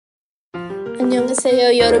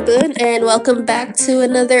안녕하세요, 여러분, and welcome back to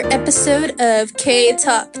another episode of K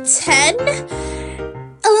Top 10.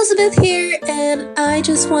 Elizabeth here, and I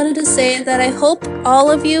just wanted to say that I hope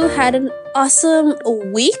all of you had an awesome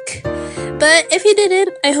week. But if you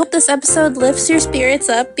didn't, I hope this episode lifts your spirits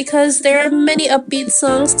up because there are many upbeat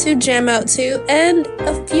songs to jam out to and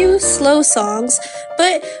a few slow songs,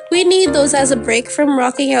 but we need those as a break from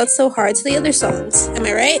rocking out so hard to the other songs. Am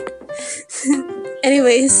I right?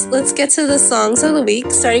 Anyways, let's get to the songs of the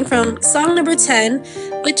week, starting from song number 10,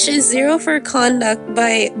 which is Zero for Conduct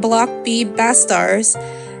by Block B Bastars.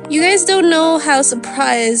 You guys don't know how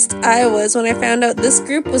surprised I was when I found out this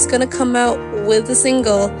group was gonna come out with a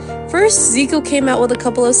single. First, Zico came out with a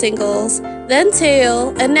couple of singles, then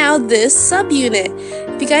Taeil, and now this subunit.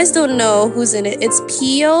 If you guys don't know who's in it, it's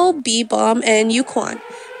Pio, B-Bomb, and Yukwon.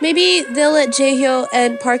 Maybe they'll let Jaehyo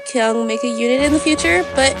and Park Kyung make a unit in the future,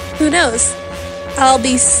 but who knows? I'll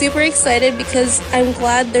be super excited because I'm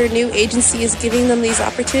glad their new agency is giving them these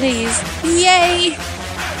opportunities. Yay!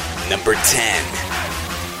 Number 10.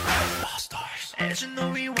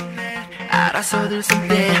 알아서들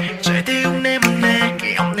손대 절대 흉내 못 내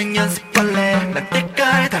게 없는 연습벌레 난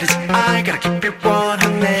때깔 다르지 I gotta keep it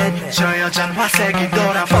 100 저 여잔 화색이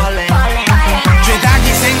돌아벌레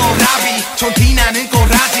죄다기 생오라비 촌티나는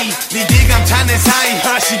꼬라지 니들 감탄의 사이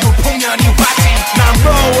허시고 폭렬이 왔지 난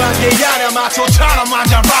로우하게 야나 마초처럼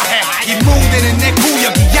맞아봐해 이 무대는 내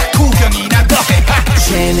구역이야 구경이나 더해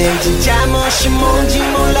쟤는 진짜 멋이 뭔지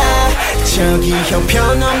몰라 저기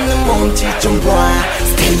형편없는 몸짓 좀 봐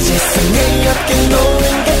스테이지에서 내 어깨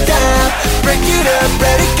놓는 게 다 Break it up,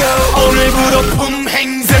 let it go 오늘부로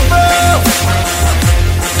품행세법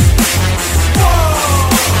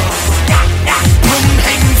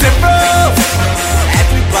품행세법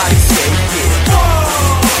Everybody say it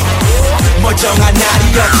멀쩡한 날이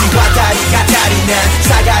없지 왔다리가 다리는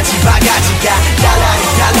사가지 바가지가 달라리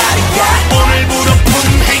달라리야 오늘부로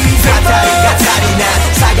품행세법 왔다리가 다리는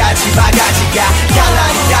사가지 바가지가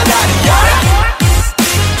달라리 달라리야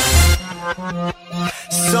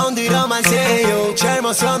손 들어만 세요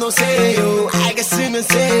젊어서 노세요 알겠으면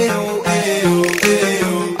세요 에요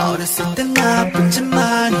에요 어렸을 땐 나쁜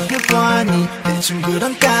짓만 해보니 대충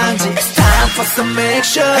그런 깐지 It's time for some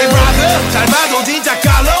action Hey brother 잘 봐도 진짜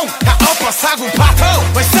깔롱 다 엎어 사고 파토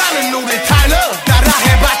왜 사는 노래 타일러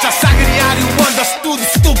따라해봤자 싸그리 아리 원더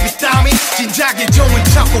stupid dummy 진작에 좋은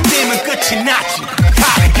척고 깨면 끝이 났지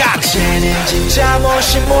쟤는 진짜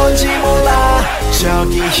멋이 뭔지 몰라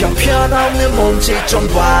저기 형편없는 몸짓 좀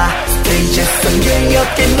봐 스테이지에서 내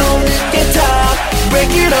어깨 놓는 게 다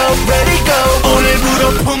Break it up, let it go 오늘부로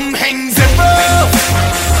품행세법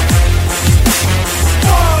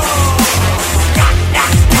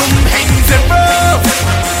품행세법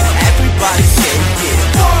Everybody say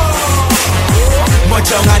it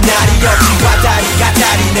멀쩡한 날이 없지 왔다리가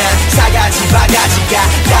다리는 사가지 바가지가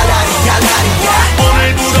달라리 달라리야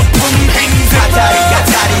오늘부로 품행세법 왔다리가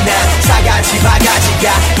다리는 사가지 바가지가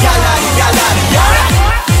달라리 달라리야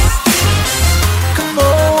Come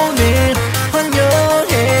on in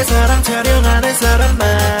환영해 사랑 촬영하는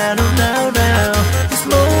사람만 Oh now now This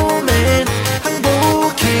moment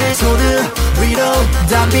행복해 손을 위로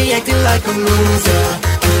Don't be acting like a loser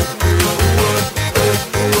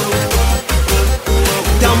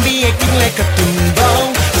Don't be acting like a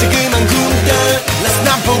뚱보 지금은 군대 Let's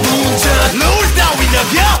not for 운전 Lose 따위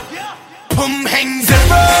너겨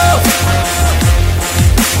품행세법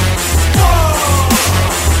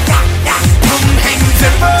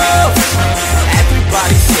품행세법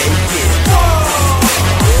Everybody say it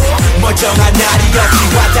멀쩡한 날이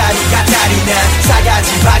없지 왔다리가 다리는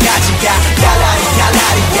사가지 바가지가 달라리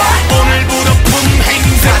달라리야 오늘부로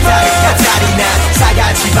품행세법 왔다리가 다리는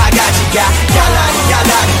사가지 바가지가 달라리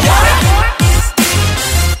달라리야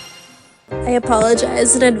I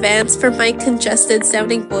apologize in advance for my congested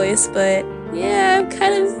sounding voice, but yeah, I'm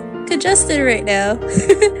kind of congested right now.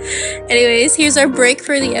 Anyways, here's our break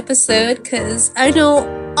for the episode because I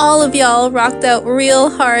know all of y'all rocked out real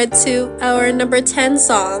hard to our number 10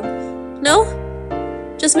 song. No?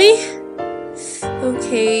 Just me?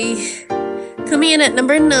 Okay. Coming in at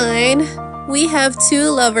number 9, we have Two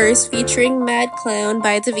Lovers featuring Mad Clown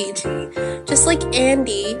by Davichi. Just like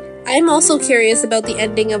Andy, I'm also curious about the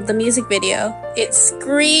ending of the music video. It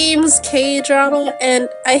screams K-drama, and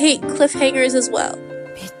I hate cliffhangers as well.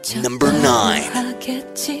 Number 9.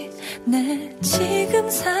 내 지금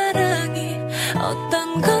사랑이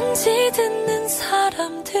어떤 건지 듣는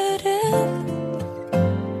사람들은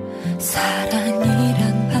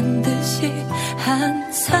사랑이란 반드시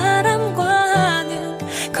한 사람과 하는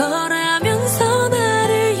거라면서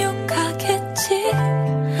나를 욕하겠지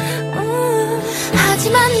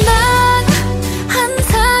하지만 난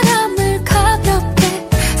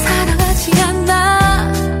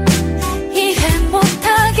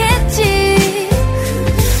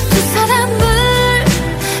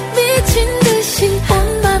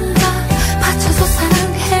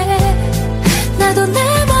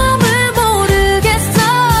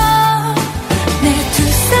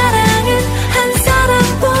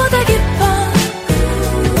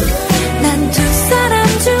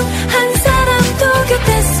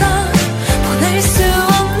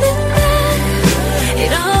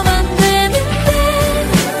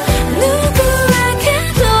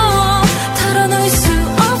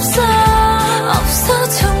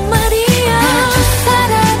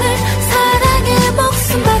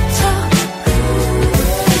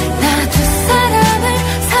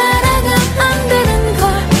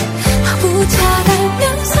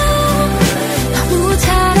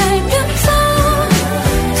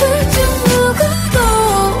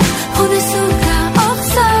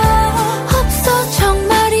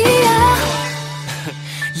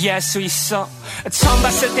이해할 수 있어. 처음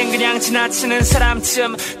봤을 땐 그냥 지나치는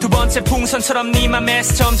사람쯤, 두 번째 풍선처럼 네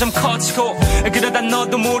맘에서 점점 커지고, 그러다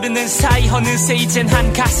너도 모르는 사이 어느새 이젠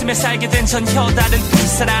한 가슴에 살게 된 전혀 다른 두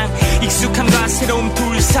사랑. 익숙함과 새로움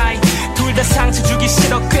둘 사이, 둘 다 상처 주기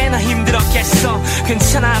싫어 꽤나 힘들었겠어.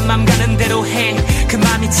 괜찮아 맘 가는 대로 해. 그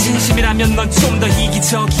맘이 진심이라면 넌 좀 더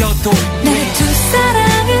이기적이어도 내 두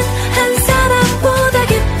사랑은 한 사람보다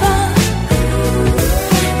깊어.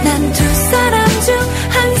 난 두 사람 중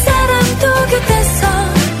한 사람도 곁에서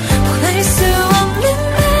보낼 수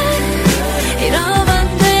없는데, 이러면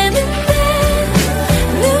안 되는데,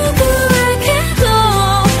 누구에게도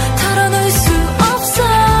털어놓을 수 없어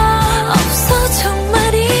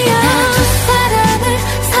정말이야. 나 두 사람을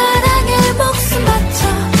사랑에 목숨 바쳐.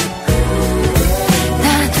 나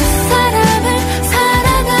두 사람을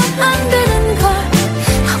사랑하면 안 되는 걸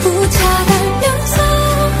너무 잘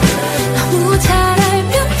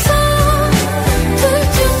알면서 둘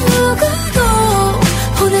중 누구도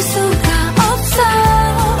보낼 수가 없어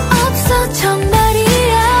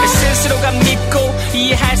정말이야. 스스로가 믿고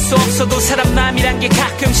이해할 수 없어도 사람 맘이란 게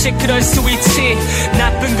가끔씩 그럴 수 있지.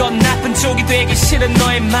 나쁜 건 나쁜 쪽이 되기 싫은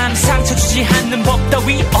너의 맘 상처 주지 않는 법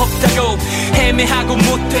따위 없다고. 애매하고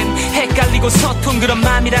못된 헷갈리고 서툰 그런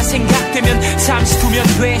맘이라 생각되면 잠시 두면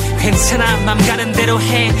돼. 괜찮아 맘 가는 대로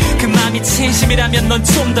해. 그 맘이 진심이라면 넌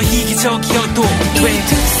좀 더 이기적이어도 돼. 이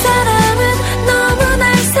두 사람은 너무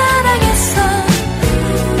날 사랑했어.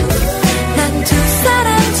 난 두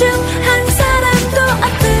사람 중 한 사람도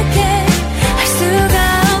아프게 할 수가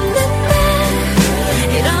없는데,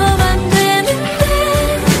 이러면 안 되는데,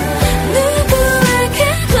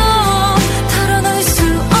 누구에게도 털어놓을 수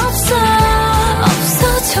없어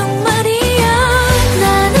정말이야.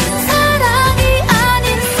 나는 사랑이 아닌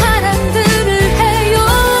사랑들을 해요.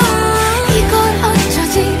 이걸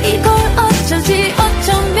어쩌지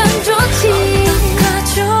어쩌면 좋지.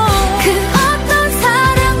 어떡하죠? 그 어떤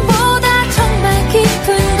사랑보다 정말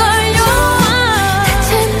깊은걸요.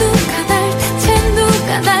 대체 누가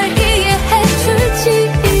날 이해해줄지.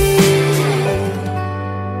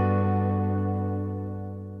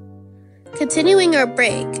 Continuing our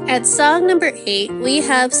break, at song number 8, we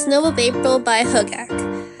have Snow of April by Hugak.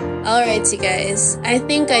 Alright, you guys, I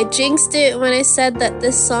think I jinxed it when I said that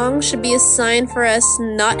this song should be a sign for us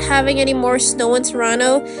not having any more snow in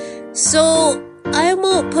Toronto, so I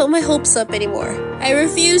won't put my hopes up anymore. I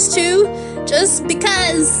refuse to, just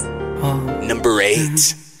because. Number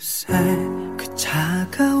 8. 그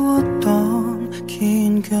차가웠던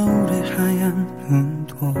긴 겨울의 하얀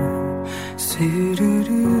눈도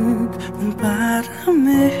스르륵 바람에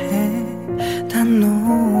다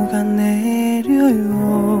녹아내려요.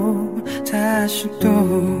 다시 또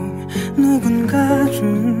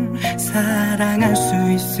누군가를 사랑할 수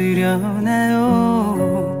있으려나요.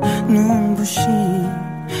 눈부신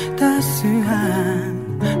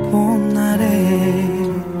따스한 봄날에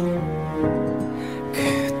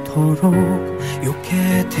그토록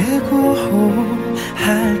욕해대고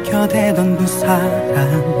핥혀대던 그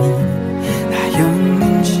사람이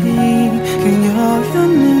나였는지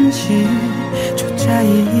그녀였는지 조차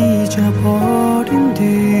잊어버린 듯.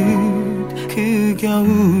 그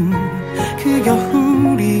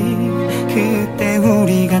겨울이 그때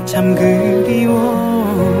우리가 참 그리워.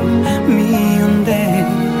 미운데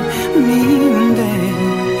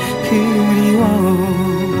그리워.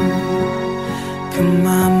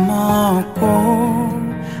 그만 먹고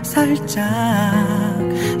살짝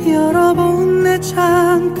열어본 내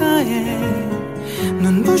창가에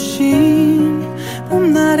눈부신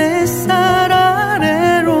봄날 햇살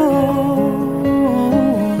아래로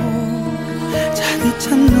자기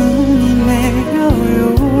찬 눈이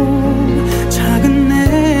내려요. 작은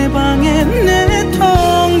내 방에 내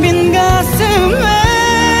텅 빈 가슴에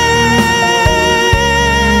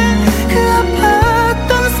그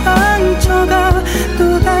아팠던 상처가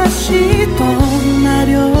또다시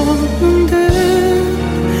떠나려는 듯.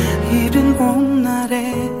 이른 봄날에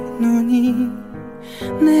눈이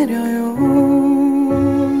내려요.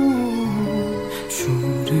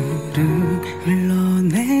 주르륵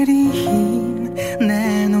흘러내린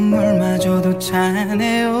내 눈물마저도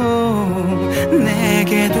차네요.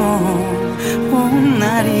 내게도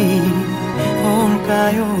봄날이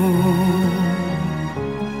올까요?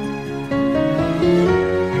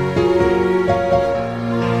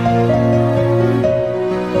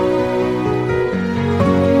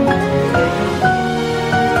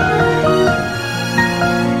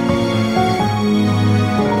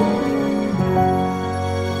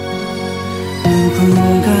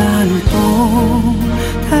 누군가를 또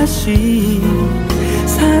다시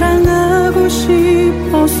사랑하고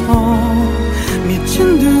싶어서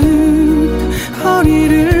미친 듯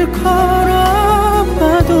거리를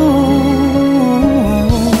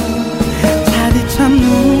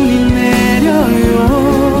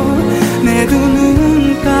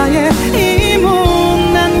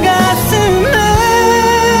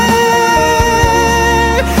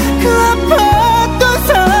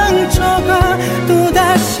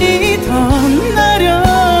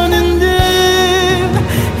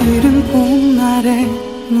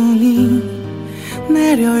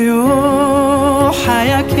내려요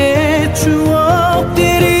하얗게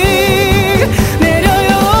추억들이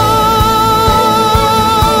내려요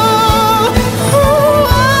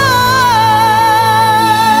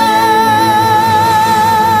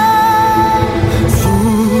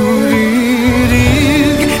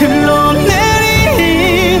후리릭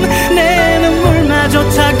흘러내린 내 눈물마저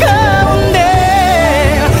차가운데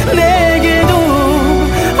내게도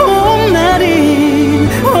온 날이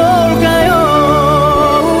올까요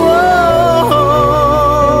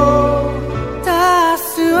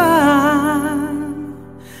따스한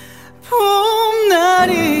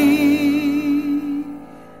봄날이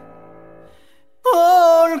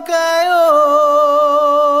올까요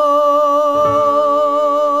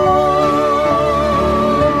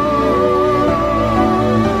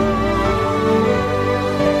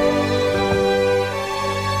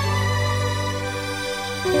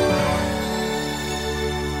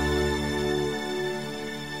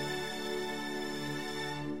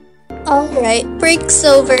Alright, breaks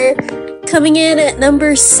over. Coming in at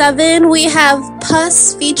number 7, we have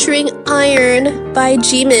Puss featuring Iron by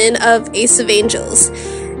Jimin of Ace of Angels.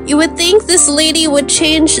 You would think this lady would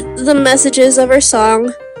change the messages of her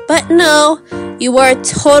song, but no, you are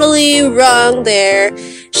totally wrong there.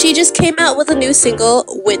 She just came out with a new single,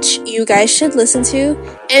 which you guys should listen to,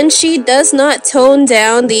 and she does not tone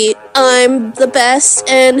down the I'm the best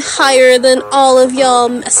and higher than all of y'all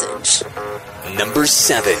message. Number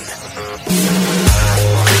 7.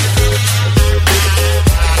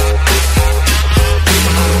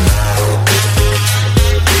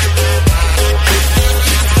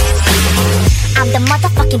 I'm the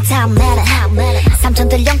motherfucking top matter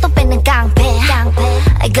삼촌들 용돈 뺏는 깡패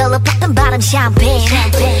이걸로 팍던 바람 샴페인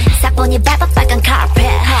사뿐히 밟아 빨간 카펫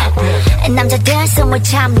남자들 숨을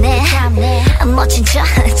참네 멋진 척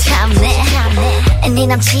참네 네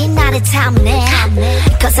남친 나를 탐내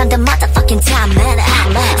Cause I'm the motherfucking top matter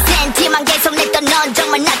센티만 계속 냈던 넌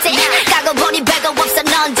정말 나대 까고보니 별거 없어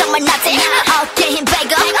넌 정말 나대 어깨 힘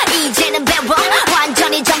빼고 이제는 배워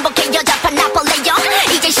완전히 정복해 여자판 나폴레옹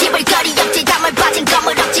이제 씹을 거리 없지 담을 빠진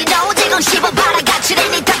껌을 억지로 지금 씹어봐라 가출해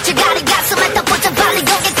네 덕질가리 가슴에 덮어져 발리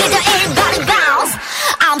고개 그저 everybody bounce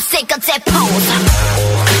I'm sick of that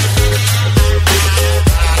pose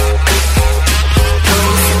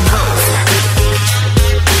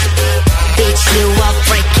Bitch, you a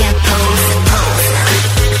freaking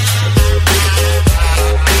pose.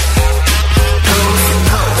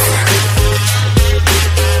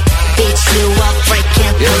 Bitch, you a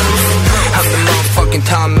freaking pose. I'm the motherfucking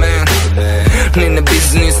top man. In the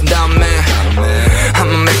business, dumb man.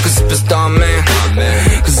 I'ma make a superstar man.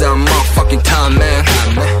 Cause I'm motherfucking top man.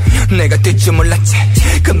 내가 뛸 줄 몰랐지.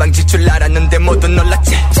 금방 질 줄 알았는데 모두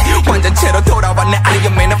놀랐지. 완전체로 돌아왔네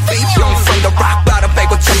Iron Man of faith. Young from the rock bottom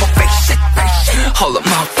빼고 전부 fake shit. Hold up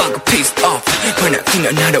motherfucker pissed off.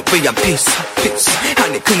 그냥 나를 위한 piece.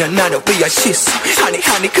 아니 그냥 나를 위한 시선. 아니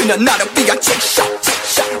그냥 나를 위한 checkshot.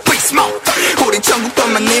 Beast mode. 우린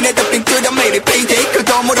전국도만 니네들 빙그려 매일 payday. 그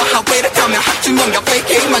덤으로 하회를 타며 합중형과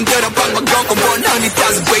fake 만들어 방방 걷고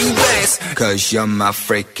 100,000 babies. Cause you're my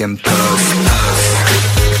freaking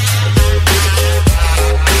pose.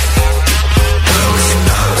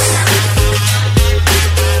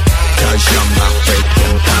 Cause you're my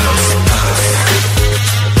freaking pose.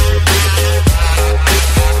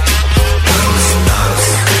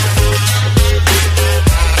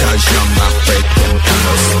 Cause you're my freaking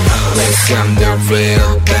pose. Yes, I'm the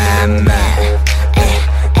real bad man.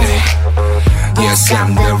 Yes,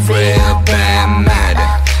 I'm the real bad man.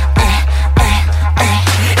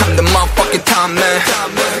 I'm the motherfucking top man.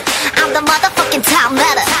 I'm the motherfucking top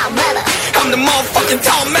matter. I'm the motherfucking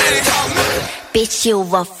top man. Bitch, you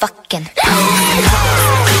a fucking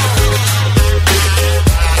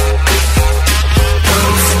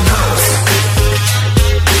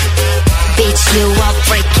Bitch, you a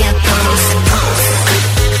freaking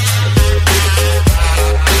pose.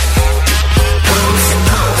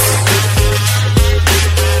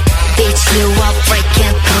 Bitch, you a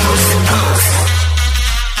freaking pose.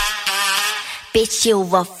 Bitch, you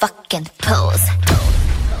a fucking pose.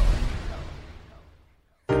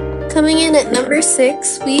 Coming in at number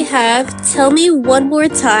 6, we have Tell Me One More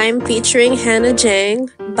Time featuring Hannah Jang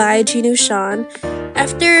by Jinu Sean.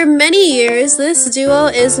 After many years, this duo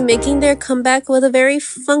is making their comeback with a very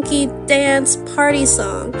funky dance party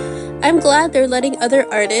song. I'm glad they're letting other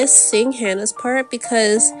artists sing Hannah's part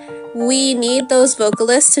because we need those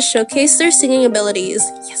vocalists to showcase their singing abilities.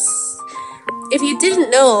 Yes! If you didn't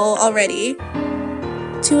know already,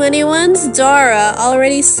 2NE1's Dara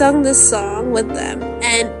already sung this song with them,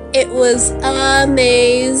 and it was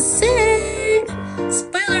amazing!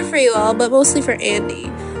 Spoiler for you all, but mostly for Andy.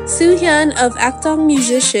 Soohyun of Akdong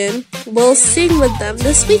Musician will sing with them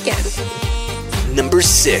this weekend. Number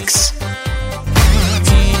 6.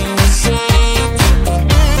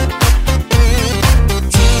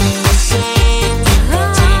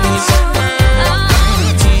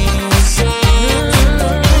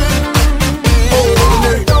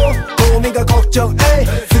 오늘도 고민과 걱정에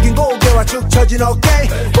숙인 고개와 축 처진 어깨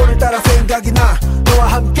오늘따라 생각이 나 너와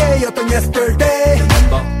함께였던 yesterday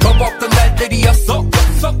겁없던 날들이었어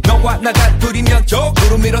너와 나가 둘이면 저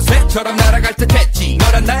구름 위로 새처럼 날아갈 듯 했지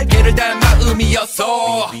너란 날개를 단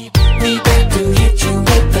마음이었어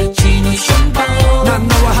난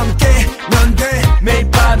너와 함께 넌 돼 매일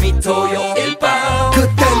밤이 토요일 밤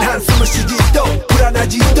그땐 한숨을 쉬지도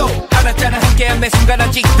불안하지도 알았잖아 함께한 매 순간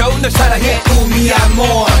아직도 널 사랑해 우미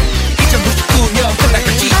아몬 2099년 끝날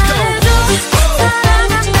것지도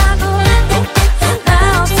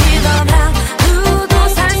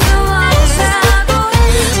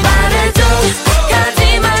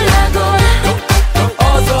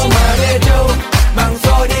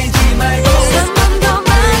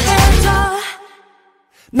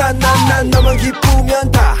난 너만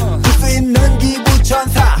기쁘면 다 줄 수 있는 기분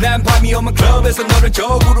천사 난 밤이 오면 클럽에서 너를 저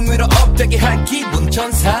구름 위로 업되게 할 기분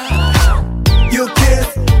천사 You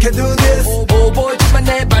kiss, can do this 오보지만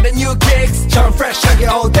내 발은 you kicks 전 fresh하게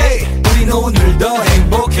all day 우린 오늘도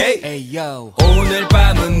행복해 hey, yo. 오늘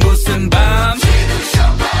밤은 무슨 밤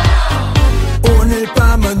오늘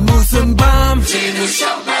밤은 무슨 밤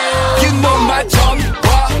You know my 전화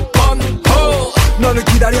번호 너를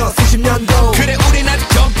기다려 수십 년도 그래 우린 아직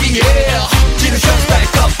젊기에 지는 셔츠타일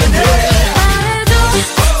컵인데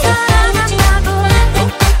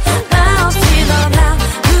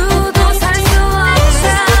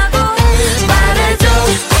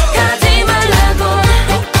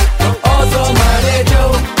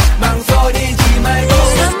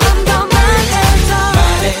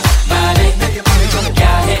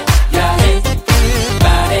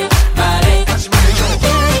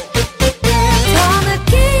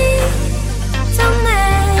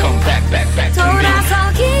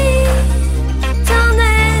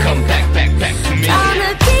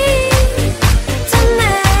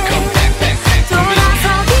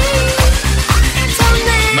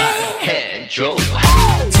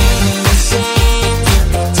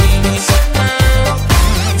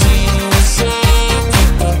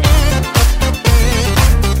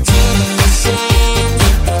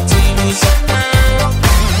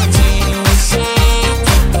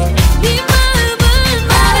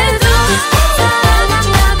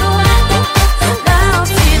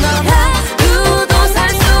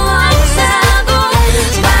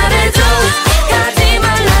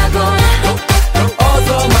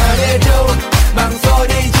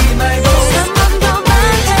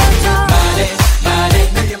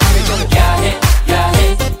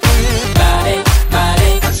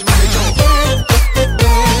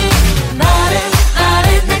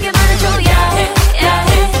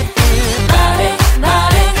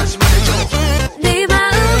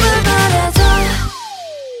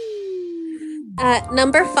At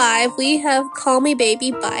number 5, we have Call Me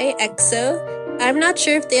Baby by EXO. I'm not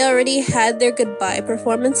sure if they already had their goodbye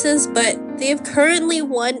performances, but they've currently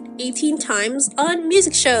won 18 times on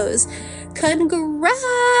music shows.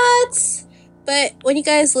 Congrats! But when you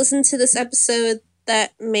guys listen to this episode,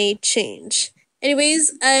 that may change.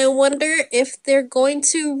 Anyways, I wonder if they're going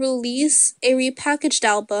to release a repackaged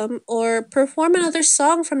album or perform another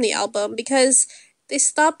song from the album because they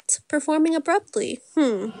stopped performing abruptly.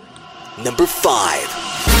 Number 5.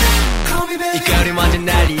 이 거리 완전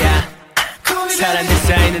난리야 사람들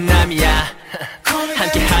사이는 남이야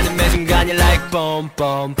함께하는 매 순간이 like boom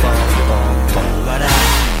boom boom boom boom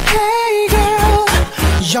Hey girl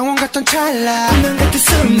영원 같던 찰나 운명 같은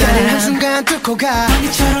순간 나를 한순간 뚫고 가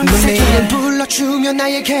너의 이름 불러주면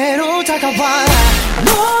나에게로 다가와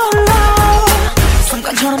놀라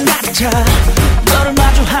순간처럼 낮아 너를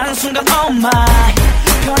마주하는 순간 oh my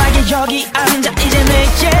편하게 여기 앉아 이제 내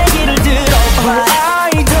얘기를 들어봐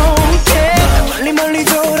I don't care 멀리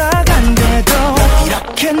돌아간대도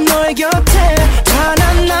이렇게 너의 곁에 단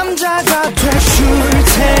한 남자가 돼줄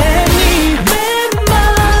테니 내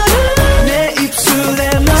말은 내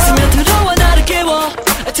입술에만 스며들어와 나를 깨워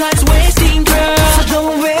Time's wasting girl So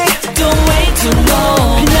don't wait too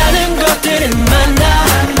long 빛나는 것들은 만나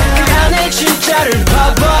그 안에 진짜를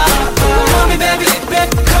봐봐 Call me baby,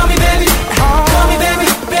 call me baby Call me baby,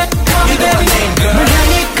 call me baby 널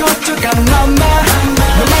향해 걷어가 mama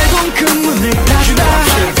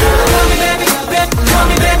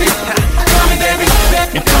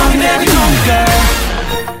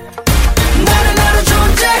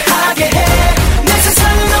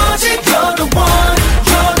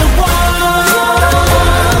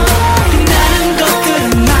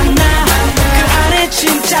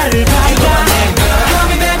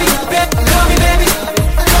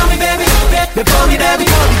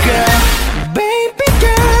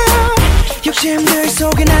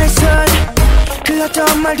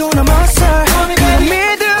했던 말도 넘었어 그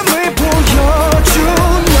믿음을 보여준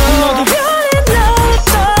너 너도 변해 널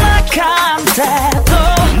떠나간대도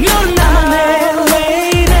너는 나만의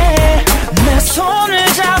lady 내 손을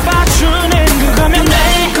잡아주는 그거면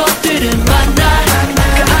내 것들은 만나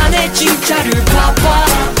그 안에 진짜를 봐봐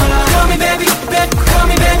Call me baby, call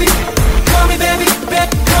me baby Call me baby,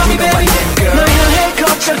 call me baby 널 향해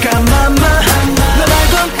거쳐가 mama 널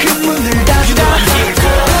알던 그 문을 닫아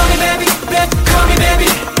Call me baby, call me baby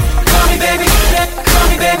Call me baby, call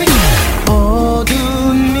me baby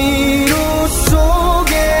어둠 미로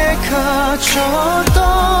속에 갇혔던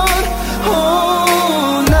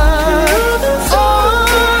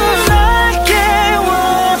날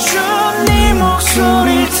깨워준 네 목소리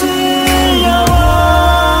들려와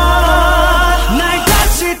날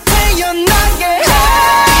다시 태어나게 해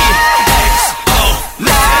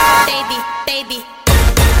Baby, baby,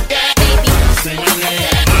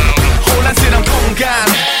 혼란스러운 공간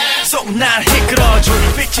속 날 이끌어줄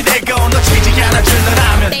빛이 되고 놓치지 않아줄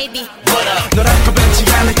너라면 baby. 널 안고 변치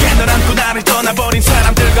않을게 널 안고 나를 떠나버린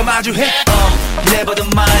사람들과 마주해 Never the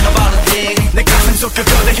mind about a thing 내 가슴 속 그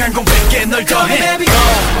거대한 공백에 널 더해 Baby,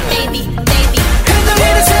 baby.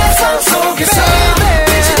 흔들리는 세상 속에서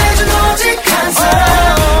빛이 되준 오직 한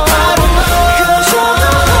사람 바로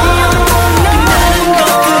나는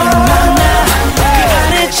것들을 만나 그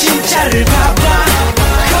안에 진짜를 봐봐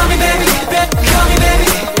Call me baby, call me baby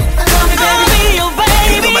Call me baby, your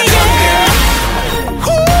baby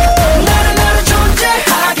나는 너를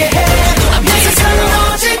존재하게 해내 세상은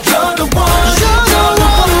오직 you're the one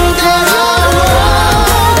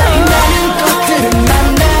나는 것들을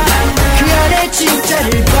만나 그 안에 진짜를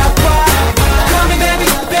봐봐 Call me baby,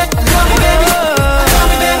 call me baby Call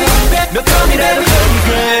me baby, 몇 번이라도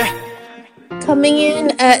baby Coming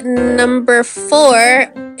in at number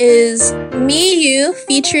 4 is Miyu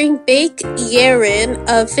featuring Baek Yerin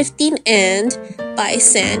of 15 and by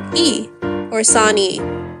San E or Sani.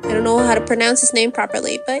 I don't know how to pronounce his name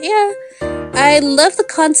properly, but yeah. I love the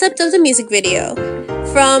concept of the music video.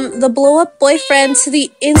 From the blow up boyfriend to the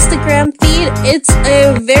Instagram feed, it's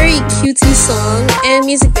a very cutesy song and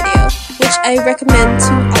music video, which I recommend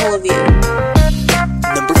to all of you.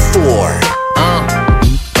 Number 4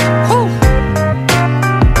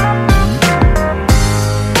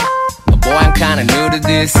 Boy, I'm kinda new to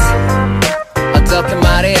this. 어떻게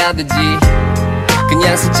말해야 되지?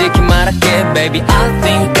 그냥 솔직히 말할게, baby. I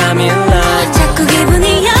think I'm in love. 자꾸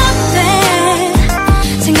기분이 업돼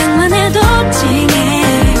생각만 해도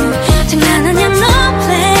찡해 장난하냐 no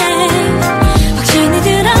play 확신이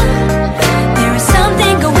들어 There is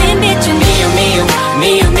something going between me and me Me,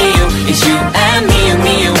 you, me, you, it's you and me, you,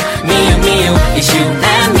 me, you, me, you, me, you, it's you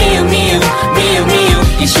and me, you, me, you, me, you, me, you,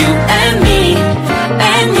 it's you and me,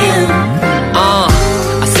 and you.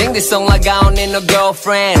 I sing this song like I don't need no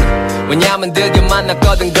girlfriend. 왜냐면 드디어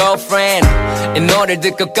만났거든 girlfriend. 이 노래를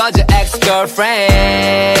듣고 꺼져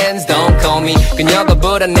ex-girlfriends. Don't call me. 그녀가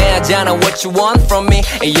불안해하잖아 what you want from me.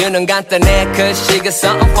 이유는 간단해 cause she got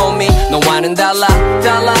something for me. 너와는 달라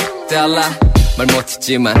달라 달라 말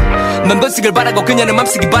못했지만 넌 번식을 바라고 그녀는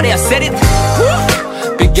맘쓰기 바래 I said it.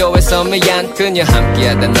 비교해서 미안 그녀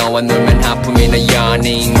함께하다 너와 놀면 하품이나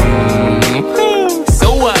yawning.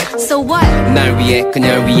 So what? So what? 날 위해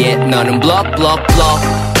그녀를 위해 너는 block block block.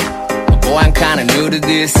 Boy I'm kinda new to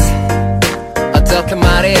this. 어떻게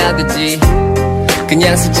말해야 되지?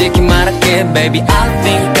 그냥 솔직히 말할게 baby I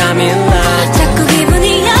think I'm in love. 자꾸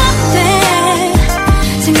기분이 업돼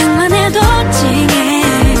생각만 해도 찡해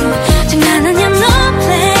장난하냐 no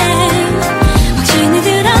play 확신이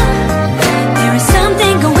들어 There is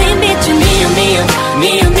something going between me and me Me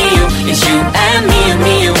you, me you, it's you and me you,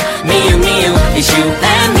 me you, me you, me you, it's you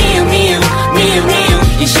and me you, me you, me you, me you,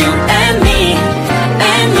 it's you and me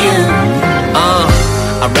and you.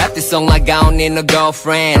 I rap this song like I don't need no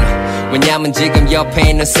girlfriend. 왜냐면 지금 옆에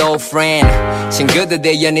있는 soul friend. 친구들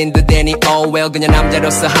대 연인들 대니 oh well 그냥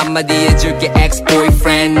남자로서 한마디 해줄게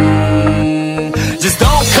ex-boyfriend. Just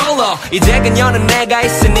don't call her. 이제 그녀는 내가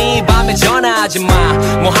있으니 밤에 전화하지 마.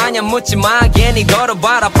 뭐하냐 묻지 마. 괜히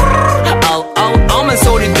걸어봐라. 엄한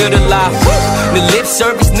소리 들을라. 내 lip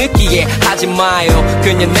service 느끼게 하지 마요.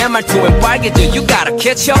 그냥 내 말투엔 빨개져. You gotta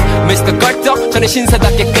catch up. Mr. 걸떡 저는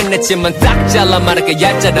신사답게 끝냈지만 딱 잘라 말할게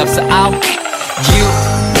얄짤없어. Out. You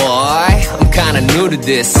boy, I'm kinda new to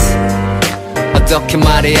this. 어떻게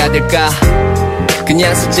말해야 될까?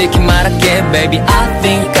 그냥 솔직히 말할게 baby I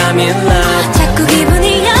think I'm in love. 자꾸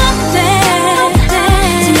기분이 업돼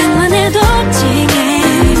생각만 해도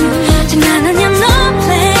찡해 장난하냐 no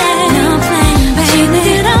play 확신이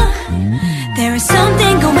들어 There is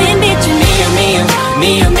something going between me Me you,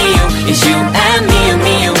 me you, me you, me you, it's you and me you,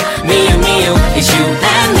 me you, me you, me you, it's you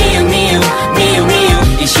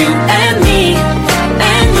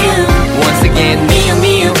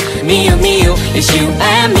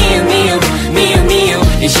you, me, you, me, you, me, you.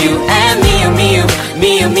 It's you and me, you, me, you, me,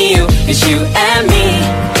 you, me, you. It's you and me,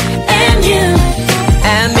 and you,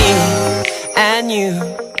 and me, and you,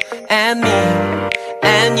 and me,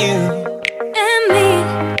 and you, and me,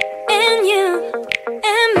 and you,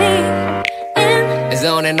 and me, and it's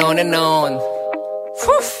on and on and on.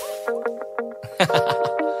 Whew.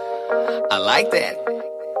 I like that.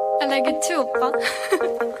 I like it too, 오빠.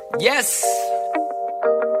 Yes,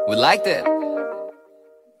 we like that.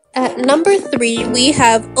 At number 3, we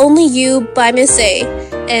have Only You by Miss A.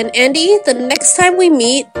 And Andy, the next time we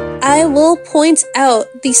meet, I will point out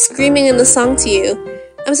the screaming in the song to you.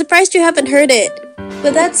 I'm surprised you haven't heard it.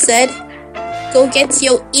 With that said, go get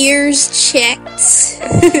your ears checked.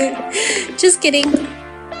 Just kidding.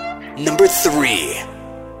 Number 3.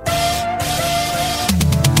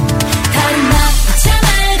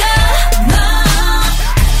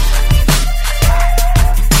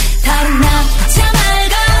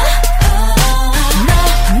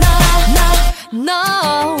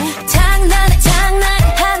 No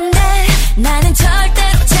장난한데 나는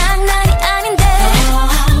절대로 장난이 아닌데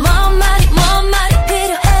뭔 말이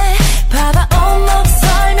필요해 봐봐 온몸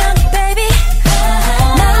설명 baby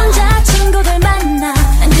남자친구들 만나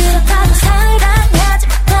안 그렇다고 사랑하지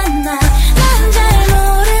못했나 난 잘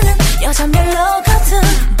모르는 여잔 별로거든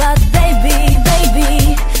but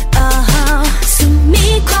baby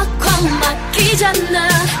숨이 콱콱 막히잖아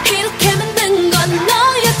이렇게 만든 건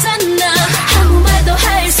너였잖아 아무 말도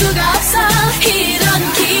할 수가 없어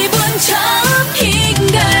이런 기분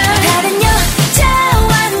처음인걸 다른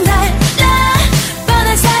여자와 달라 뻔한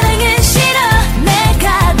사랑은 싫어 내가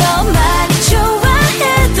더 많이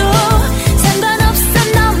좋아해도 상관없어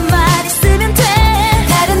너만 있으면 돼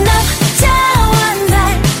다른 남자와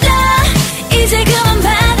달라 이제 그만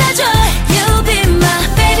받아줘 You be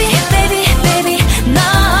my baby no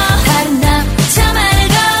다른 남자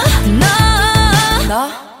말고 no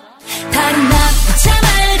다른 남자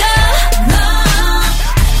말고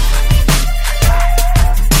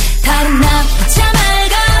다른 남자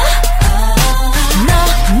말고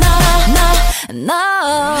no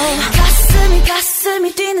가슴이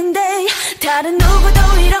뛰는데 다른 누구도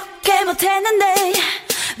이렇게 못했는데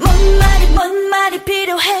뭔 말이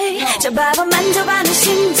필요해 저 봐봐 만져봐 내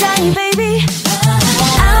심장이 baby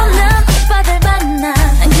없는 오빠들 만나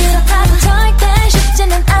안 그렇다고 절대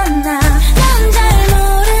쉽지는 않아 난 잘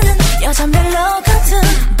모르는 여잔 별로거든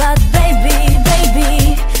but baby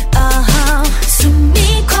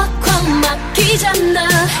숨이 콱콱 막히잖아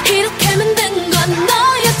이렇게 만든 건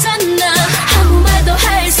너였잖아 아무 말도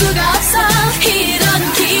할 수가 없어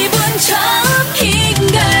이런 기분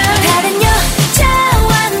처음인걸 다른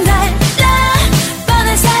여자와 달라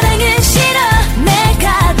뻔한 사랑은 싫어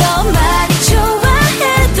내가 더 많이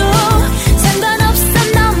좋아해도 상관없어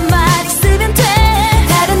너만 있으면 돼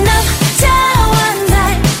다른 남자와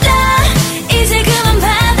달라 이제 그만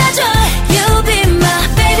받아줘 You be my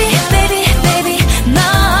baby no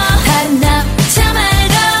다른 남자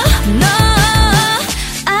말고 no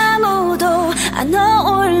아무도 안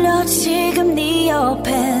어울려 지금 네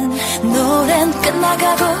옆엔 노래는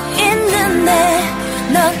끝나가고 있는데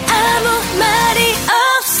넌 아무 말이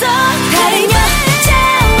없어 다른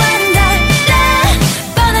여자와 달라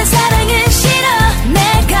뻔한 사랑은 싫어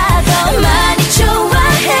내가 더 많이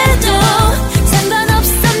좋아해도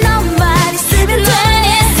상관없어 너만 있으면 돼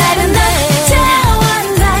다른 남자와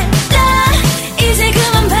달라 이제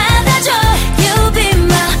그만 받아줘 You be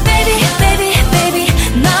my baby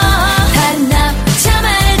no 다른 남자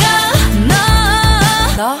말고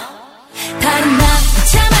no 다른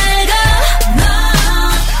남자 말고 no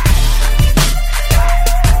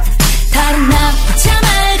다른 남자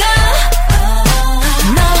말고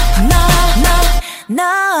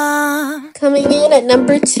no Coming in at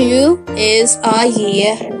number 2 is Ah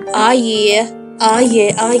Yeah, Ah Yeah, Ah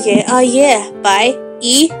Yeah, Ah Yeah, Ah Yeah by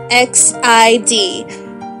EXID.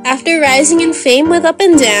 After rising in fame with Up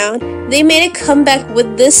and Down, they made a comeback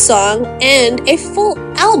with this song and a full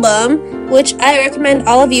album, which I recommend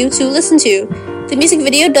all of you to listen to. The music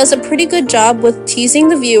video does a pretty good job with teasing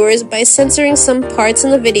the viewers by censoring some parts in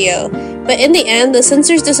the video, but in the end, the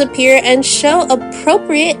censors disappear and show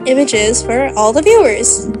appropriate images for all the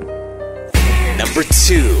viewers. Number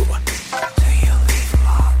 2.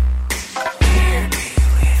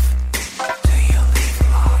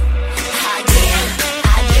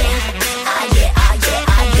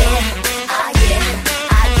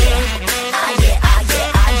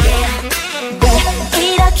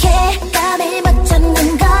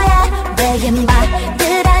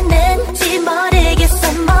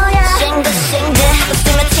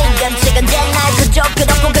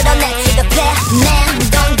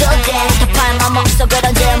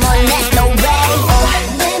 그런 제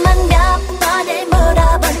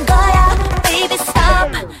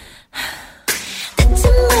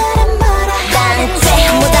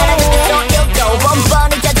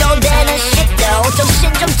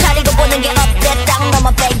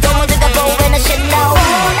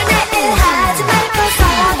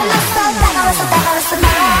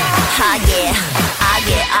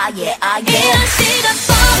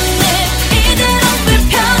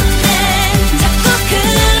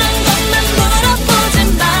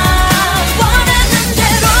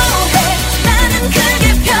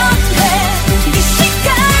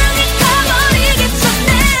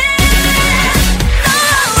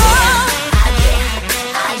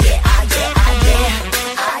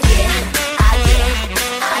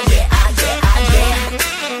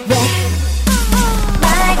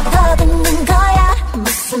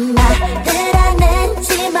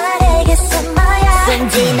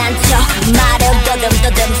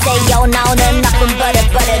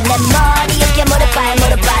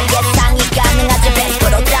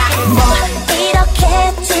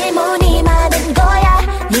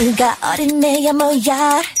게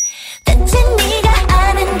뭐야 대체 네가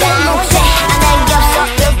아는 게 뭐야 내게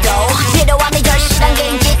없어도 필요하면 절실한 게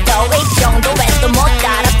인지도 이 정도에도 못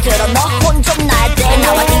알아들어 너 혼 좀 날 때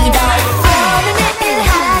나와 뒤로 어느 일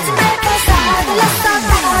하지 말고 서둘렀어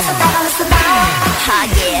따라서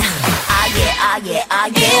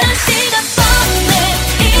이런 시간 뻔해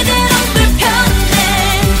이대로 불편해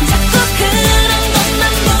자꾸 그런 것만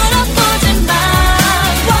물어보지 마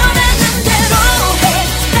원하는 대로 해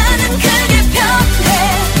나는 그게 편해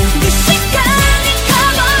그 시간이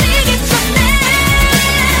가버리기 전에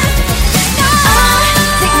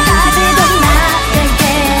아직까지도 나에게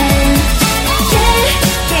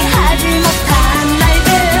얘기하지 못한 말들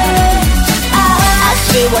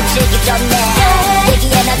아쉬워지기 전에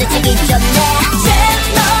얘기해 나눠지기 전에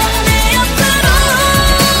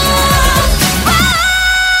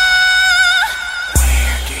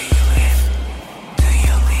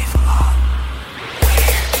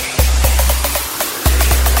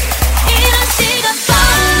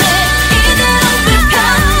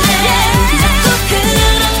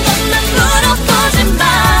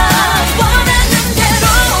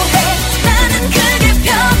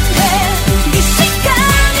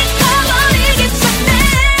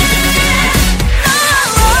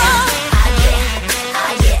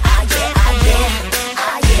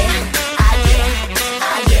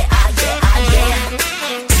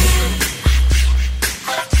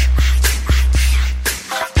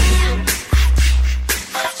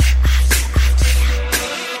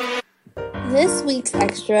This week's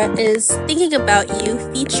extra is Thinking About You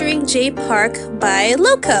featuring Jay Park by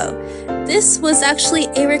Loco. This was actually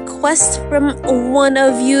a request from one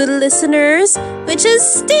of you listeners, which is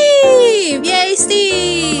Steve! Yay,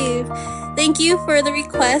 Steve! Thank you for the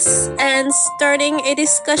request and starting a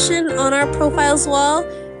discussion on our profiles wall,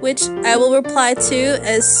 which I will reply to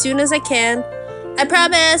as soon as I can. I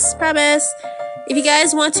promise! If you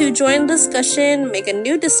guys want to join the discussion, make a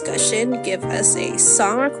new discussion, give us a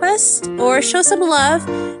song request, or show some love,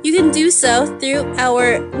 you can do so through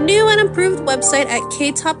our new and improved website at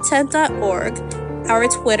ktop10.org, our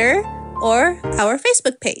Twitter, or our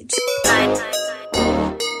Facebook page.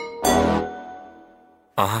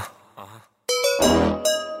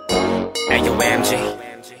 AUMG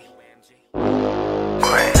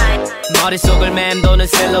머릿속을 맴도는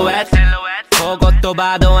실루엣 그것도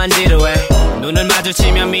봐도 안 지루해 눈을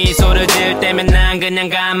마주치며 미소를 지을 때면 난 그냥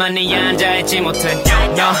가만히 앉아있지 못해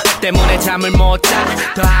너 때문에 잠을 못 자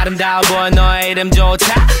더 아름다워 보여 너의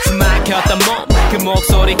이름조차 숨 막혔던 몸 그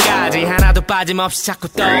목소리까지 하나도 빠짐없이 자꾸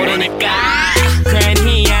떠오르니까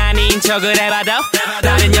괜히 아닌 척을 해봐도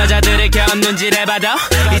다른 여자들을 견눈질해봐도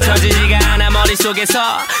잊혀지지가 않아 머릿속에서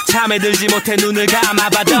잠에 들지 못해 눈을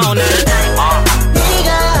감아봐도 난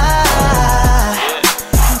네가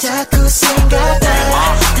자꾸 생각나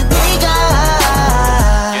네가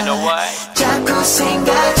자꾸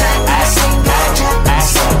생각나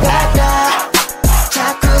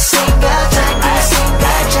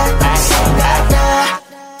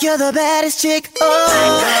You're the baddest chick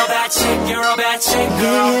oh You're a bad chick, you're a bad chick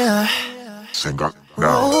girl yeah. 생각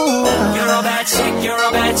now You're a bad chick, you're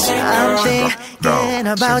a bad chick girl I'm thinking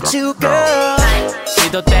about you girl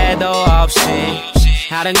시도 때도 없이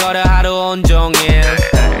아른거려 하루 온종일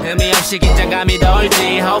의미 없이 긴장감이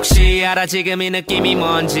돌지 혹시 알아 지금 이 느낌이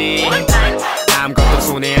뭔지 아무것도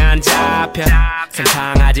손에 안 잡혀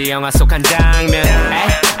상상하지 영화 속 한 장면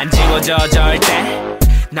안 지워져 절대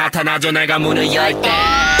나타나줘 내가 문을 열 때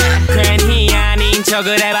괜히 아닌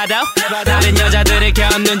척을 해봐도 다른 여자들을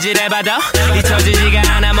견눈질해봐도 잊혀지지가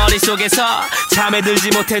않아 머릿속에서 잠에 들지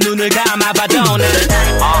못해 눈을 감아봐도 난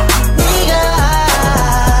네가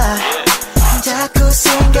자꾸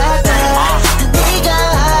생각나 네가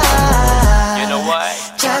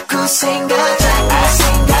자꾸 생각나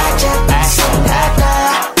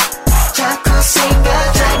자꾸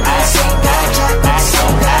생각나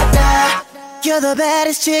You're the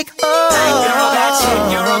baddest chick oh You're a bad chick,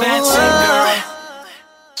 you're a bad chick girl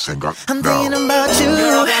생각 I'm now thinking about you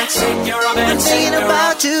You're a bad chick, you're a bad I'm chick thinking girl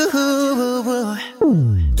about you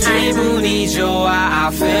기분이 좋아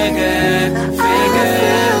I feel good, feel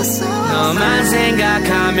good 너만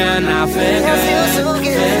생각하면 I feel good, feel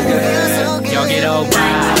good 여기로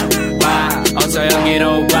와 어서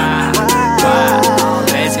여기로 와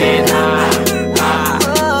Let's get high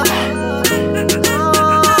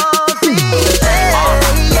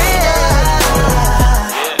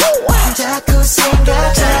자꾸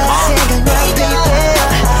생각나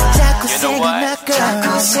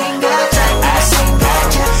자꾸 생각나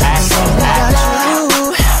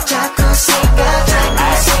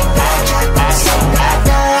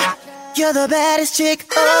You're the baddest chick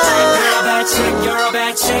oh You're a bad chick, you're a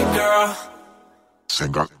bad chick girl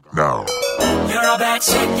생각 now. You're a bad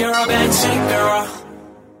chick, you're a bad chick, girl.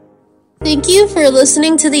 Thank you for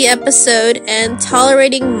listening to the episode and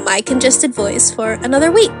tolerating my congested voice for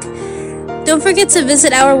another week. Don't forget to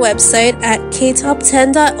visit our website at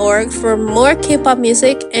ktop10.org for more K-pop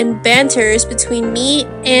music and banters between me,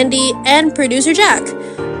 Andy, and producer Jack.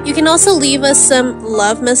 You can also leave us some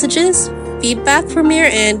love messages, feedback from me or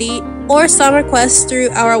Andy, or song requests through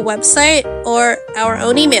our website or our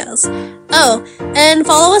own emails. Oh, and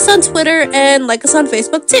follow us on Twitter and like us on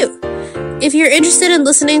Facebook too. If you're interested in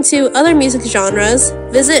listening to other music genres,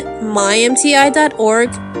 visit mymti.org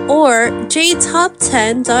or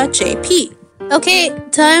jtop10.jp. Okay,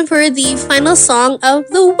 time for the final song of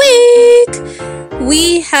the week.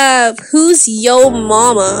 We have Who's Yo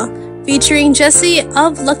Mama featuring Jessie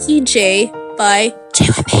of Lucky J by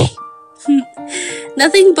JYP.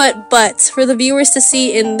 Nothing but butts for the viewers to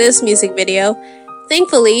see in this music video.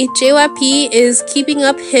 Thankfully, JYP is keeping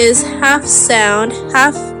up his half sound,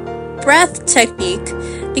 half breath technique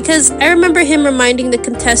because I remember him reminding the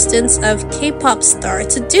contestants of K-pop Star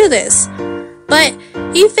to do this. But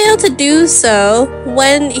he failed to do so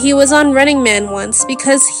when he was on Running Man once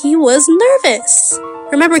because he was nervous.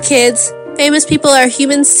 Remember kids, famous people are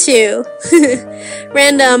humans too.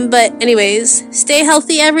 Random, but anyways, stay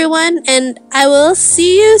healthy everyone and I will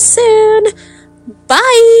see you soon.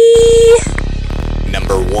 Bye!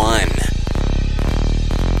 Number 1.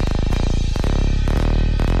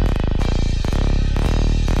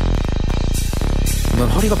 넌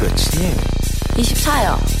허리가 몇이니?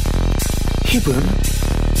 24요. 힙은?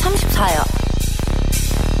 34요.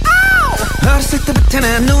 어렸을 때부터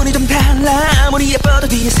난 눈이 좀 달라. 아무리 예뻐도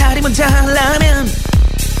뒤에 살이 모자라면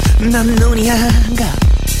넌 눈이 안 가.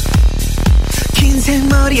 긴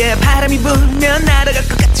생머리에 바람이 불면 날아갈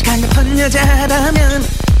것 같이 강력한 여자라면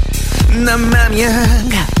넌 맘이 안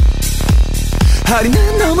가.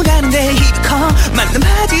 허리는 넘어가는데 힙이 커. 맞는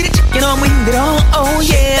바지를 찾기 너무 힘들어. Oh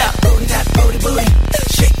yeah.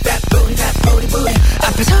 Shake that booty, that booty, booty.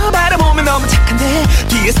 앞에서 바라보면 너무 착한데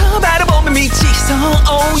뒤에서 바라보면 미치겠어.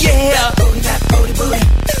 Oh yeah. That booty, booty.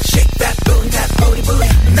 Shake that booty, that booty, booty.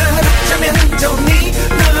 널 어쩌면 좋니?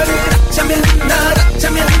 너를 어쩌면 널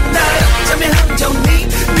어쩌면 날 어쩌면 좋니?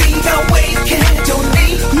 네가 왜 이렇게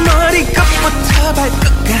좋니? 머리끝부터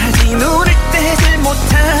발끝까지 눈을 떼질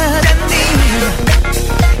못하잖니.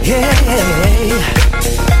 Yeah.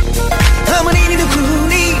 어머님이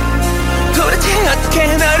누구니? 도대체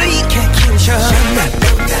어떻게 너를 이렇게 키우셨니?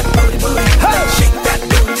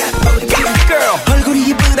 얼굴이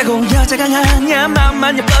예쁘다고 여자가 아냐.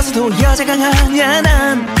 맘만 예뻐서도 여자가 아냐.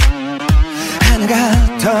 난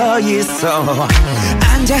하나가 더 있어.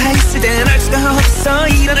 앉아있을 땐 알 수가 없어.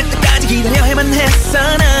 일어날 때까지 기다려야만 했어.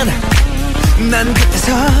 난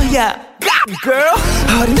그때서야 Girl.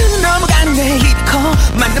 허리는 넘어가는데 힙이 커.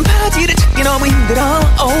 맞는 바지를 찾기 너무 힘들어.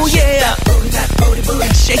 Oh yeah.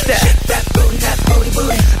 Shake that.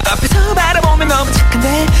 앞에서 바라보면 너무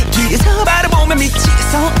착한데 뒤에서 바라보면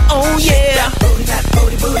미치겠어. Oh yeah.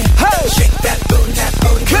 Hey. Shake that.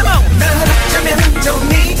 Come on. 널 어쩌면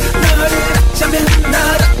좋니? 너를 어쩌면 널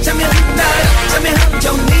어쩌면 날 어쩌면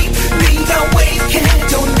좋니? 네가 왜 이렇게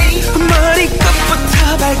좋니?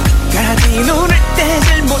 머리끝부터 발끝까지 눈을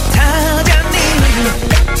떼질 못하잖니.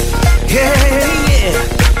 Yeah, yeah.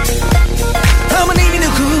 어머님이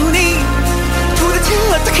누구니? 도대체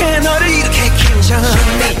어떻게 너를 이렇게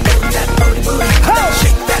키우셨니?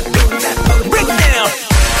 Break it down.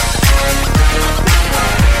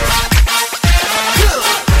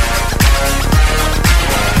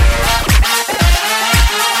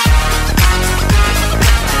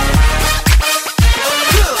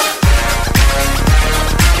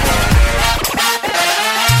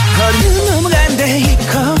 허리는 넘어가는데 힙이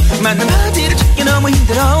커. 맞는 바지를 찾기 너무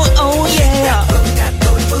힘들어. Oh yeah.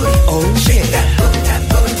 Oh yeah.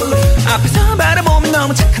 앞에서 바라보면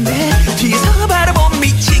너무 착한데 뒤에서 바라보면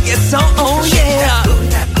미치겠어. Oh yeah. Oh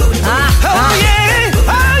yeah.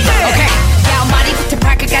 Oh yeah. Okay. 야 머리부터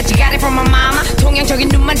발끝까지 got it from my mama. 동양적인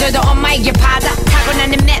눈만 줘도 엄마에게 받아.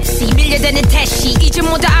 타고나는 맵시 밀려드는 태시 이제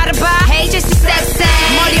모두 알아봐. Hey just sexy.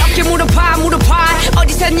 머리 어깨 물어봐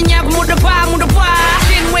어디서 있느냐고 물어봐.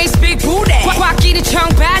 Thin waist big booty. 꽉 끼는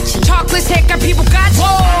청바지 초콜릿 색깔 피부까지.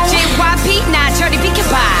 JYP 나 저리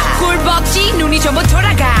비켜봐. 꿀벅지 눈이 전부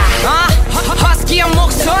돌아가. 허스키한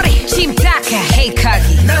목소리 심탁해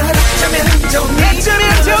헤이카기. 널 어쩌면 좋니?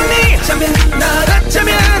 널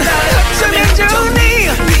어쩌면 좋니?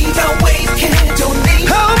 네가 왜 이렇게 좋니?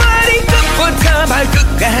 머리끝부터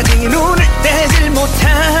발끝까지 눈을 떼질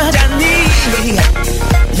못하잖니.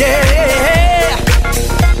 Yeah.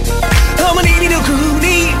 어머님이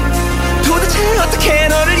누구니? 도대체 어떻게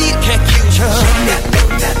너를 이렇게 키우셨니?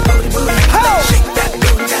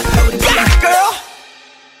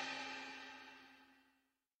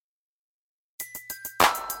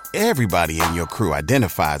 Everybody in your crew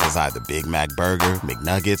identifies as either Big Mac Burger,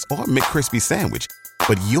 McNuggets, or McCrispy Sandwich.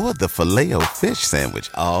 But you're the Filet-O-Fish Sandwich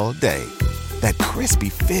all day. That crispy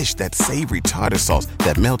fish, that savory tartar sauce,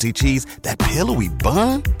 that melty cheese, that pillowy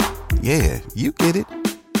bun. Yeah, you get it.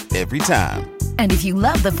 Every time. And if you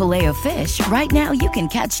love the Filet-O-Fish, right now you can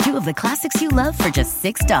catch two of the classics you love for just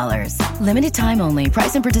 $6. Limited time only.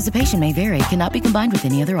 Price and participation may vary. Cannot be combined with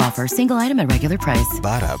any other offer. Single item at regular price.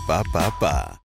 Ba-da-ba-ba-ba.